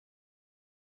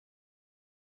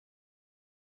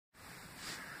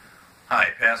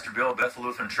Hi, Pastor Bill, Bethel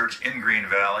Lutheran Church in Green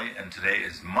Valley, and today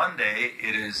is Monday.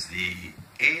 It is the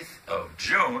 8th of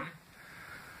June,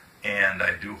 and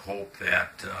I do hope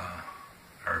that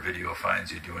our video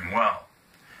finds you doing well.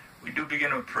 We do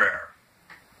begin with prayer.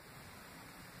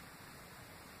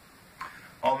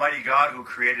 Almighty God, who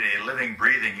created a living,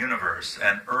 breathing universe,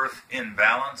 an earth in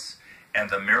balance, and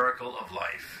the miracle of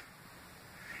life.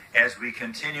 As we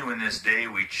continue in this day,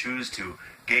 we choose to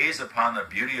gaze upon the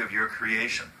beauty of your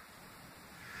creation,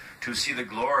 to see the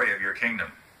glory of your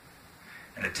kingdom,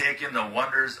 and to take in the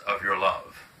wonders of your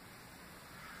love.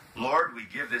 Lord, we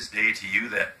give this day to you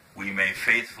that we may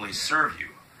faithfully serve you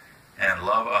and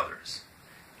love others.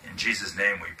 In Jesus'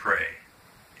 name we pray.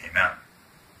 Amen.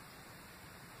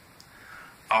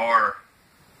 Our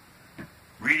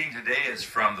reading today is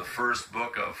from the first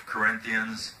book of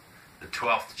Corinthians, the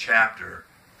 12th chapter,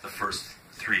 the first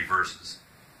 3 verses.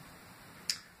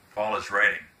 Paul is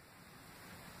writing,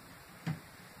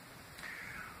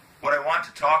 "What I want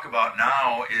to talk about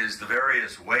now is the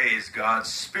various ways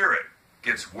God's Spirit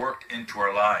gets worked into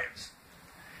our lives.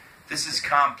 This is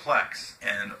complex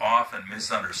and often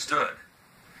misunderstood,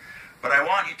 but I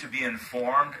want you to be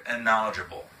informed and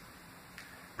knowledgeable.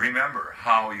 Remember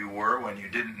how you were when you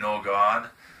didn't know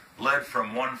God, led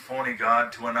from one phony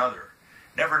God to another,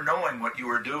 never knowing what you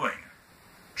were doing,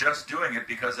 just doing it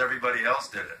because everybody else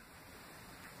did it.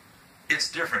 It's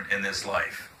different in this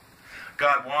life.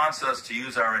 God wants us to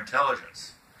use our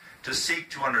intelligence, to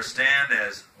seek to understand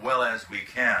as well as we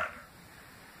can.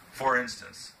 For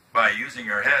instance, by using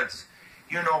your heads,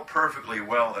 you know perfectly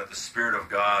well that the Spirit of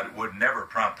God would never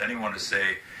prompt anyone to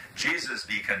say, 'Jesus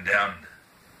be condemned,'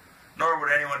 nor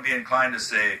would anyone be inclined to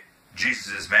say, 'Jesus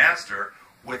is Master,'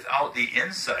 without the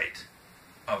insight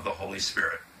of the Holy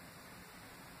Spirit."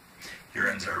 Here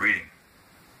ends our reading.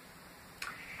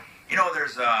 You know,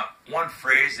 there's one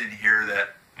phrase in here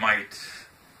that might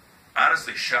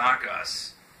honestly shock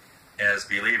us as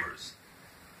believers,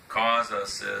 cause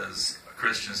us as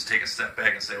Christians to take a step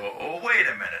back and say, well, wait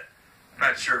a minute, I'm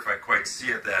not sure if I quite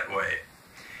see it that way.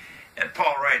 And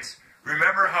Paul writes,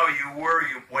 "Remember how you were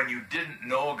when you didn't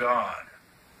know God,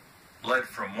 led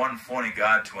from one phony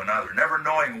God to another, never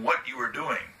knowing what you were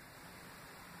doing."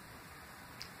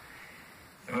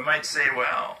 And we might say,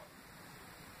 well,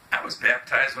 I was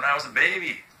baptized when I was a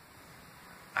baby.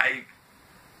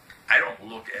 I don't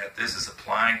look at this as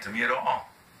applying to me at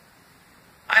all.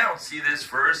 I don't see this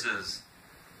verse as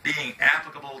being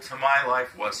applicable to my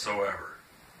life whatsoever.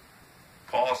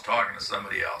 Paul's talking to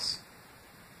somebody else.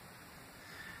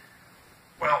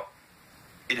 Well,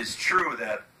 it is true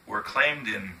that we're claimed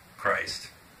in Christ.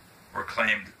 We're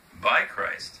claimed by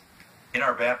Christ in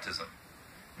our baptism.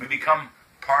 We become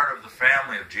part of the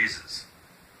family of Jesus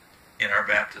in our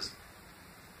baptism.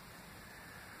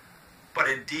 But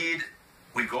indeed,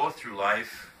 we go through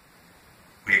life,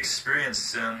 we experience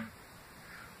sin,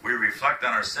 we reflect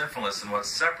on our sinfulness and what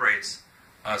separates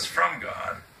us from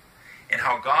God, and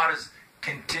how God is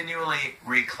continually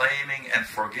reclaiming and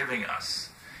forgiving us.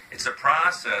 It's a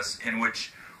process in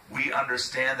which we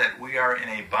understand that we are in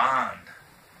a bond,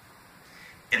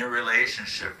 in a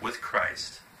relationship with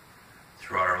Christ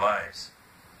throughout our lives.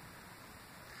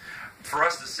 For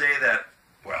us to say that,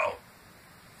 well,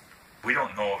 we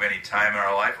don't know of any time in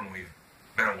our life when we've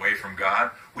been away from God.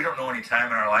 We don't know any time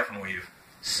in our life when we've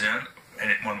sinned,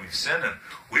 and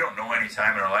we don't know any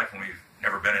time in our life when we've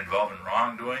never been involved in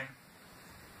wrongdoing.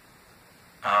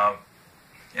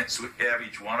 Yes, we have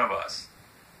each one of us.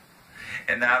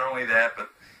 And not only that,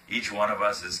 but each one of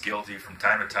us is guilty from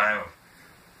time to time of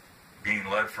being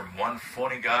led from one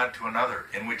phony God to another,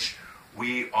 in which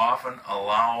we often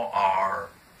allow our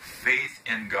faith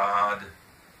in God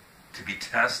to be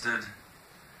tested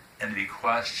and to be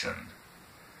questioned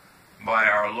by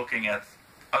our looking at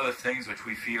other things which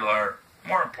we feel are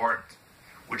more important,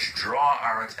 which draw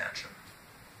our attention.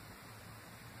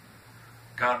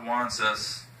 God wants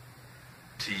us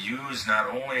to use not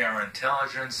only our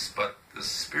intelligence, but the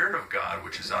Spirit of God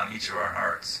which is on each of our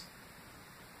hearts,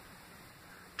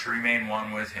 to remain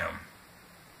one with Him.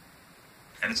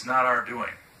 And it's not our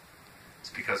doing.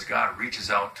 It's because God reaches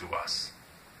out to us,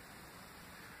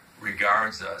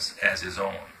 regards us as His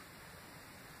own,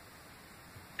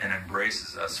 and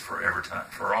embraces us for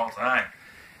all time,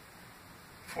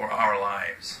 for our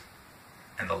lives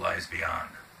and the lives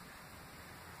beyond.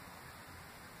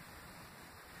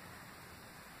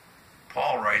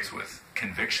 Paul writes with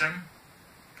conviction.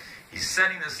 He's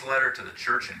sending this letter to the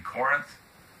church in Corinth.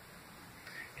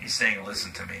 He's saying,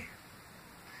 listen to me.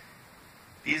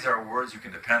 These are words you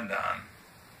can depend on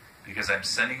because I'm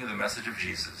sending you the message of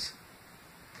Jesus.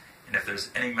 And if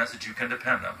there's any message you can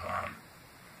depend upon,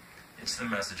 It's the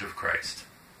message of Christ.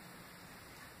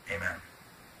 Amen.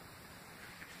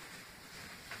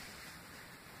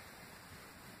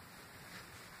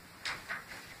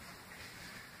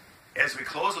 As we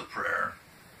close with prayer,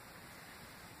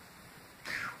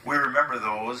 we remember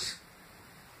those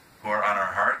who are on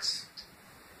our hearts,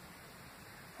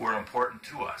 who are important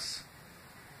to us.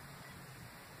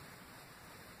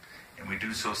 And we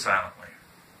do so silently.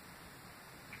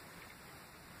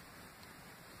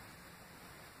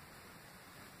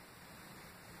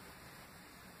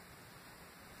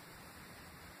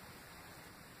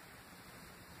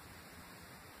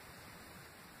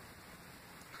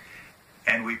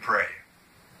 And we pray.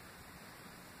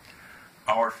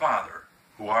 Our Father,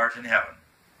 who art in heaven,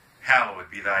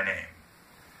 hallowed be thy name.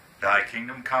 Thy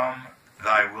kingdom come,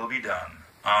 thy will be done,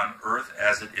 on earth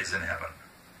as it is in heaven.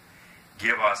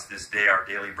 Give us this day our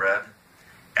daily bread,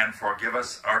 and forgive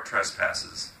us our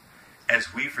trespasses,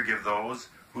 as we forgive those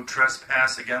who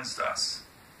trespass against us.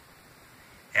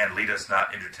 And lead us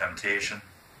not into temptation,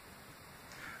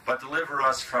 but deliver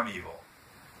us from evil.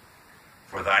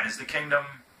 For thine is the kingdom,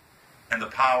 and the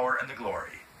power, and the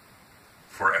glory,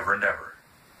 forever and ever.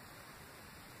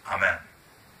 Amen.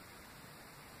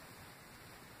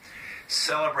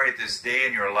 Celebrate this day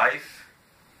in your life,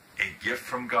 a gift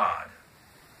from God.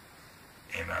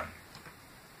 Amen.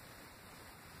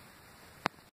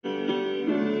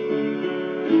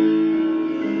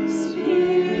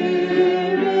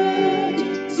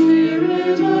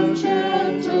 Spirit of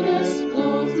gentleness,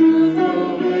 flow through the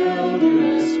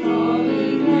wilderness,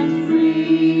 falling and free.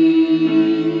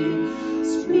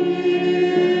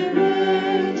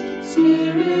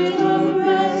 Spirit of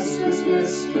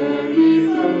restlessness, stir me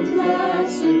from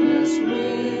placidness,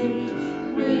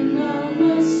 wind on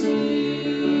the sea.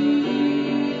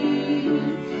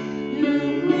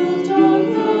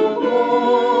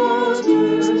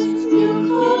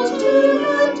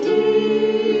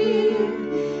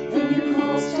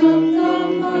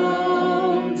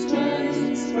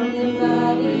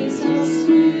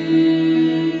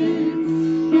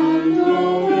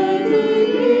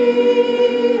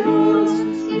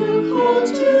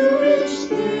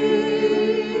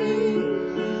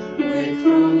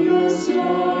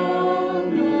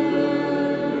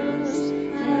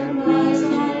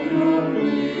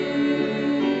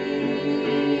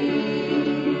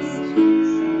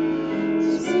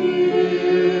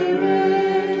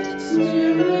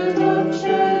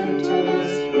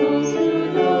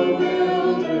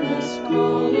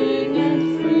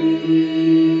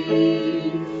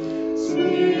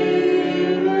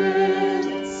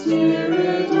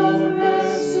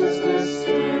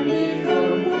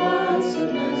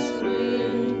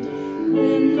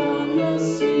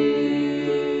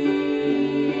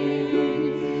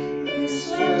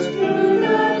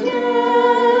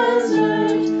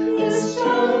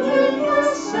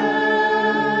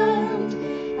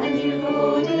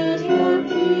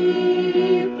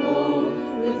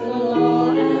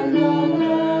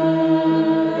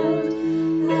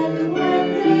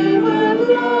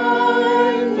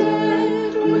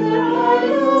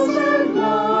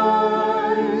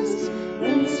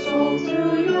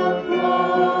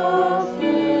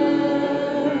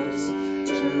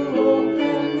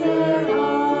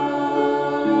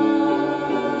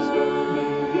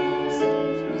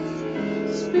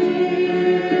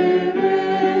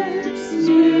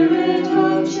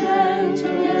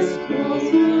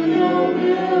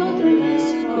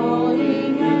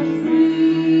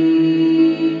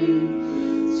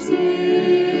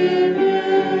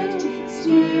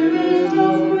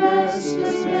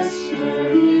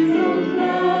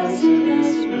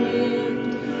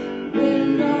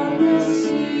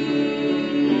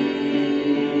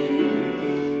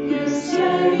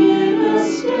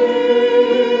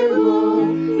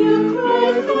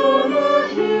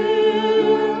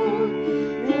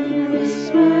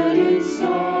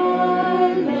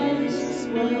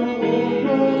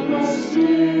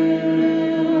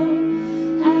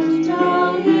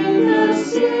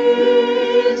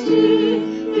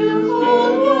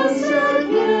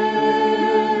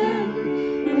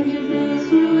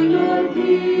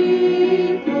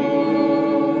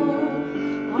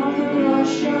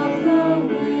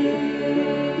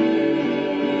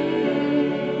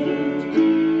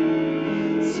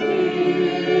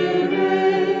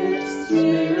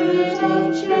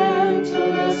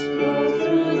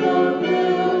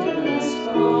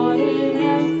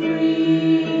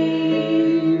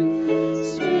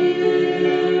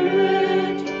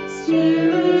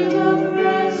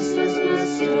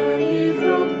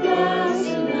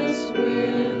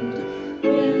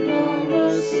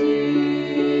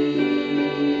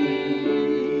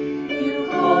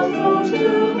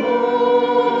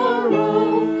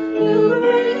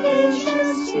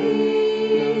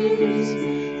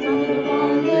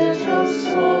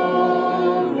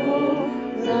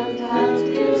 hath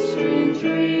given strange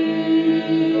dreams.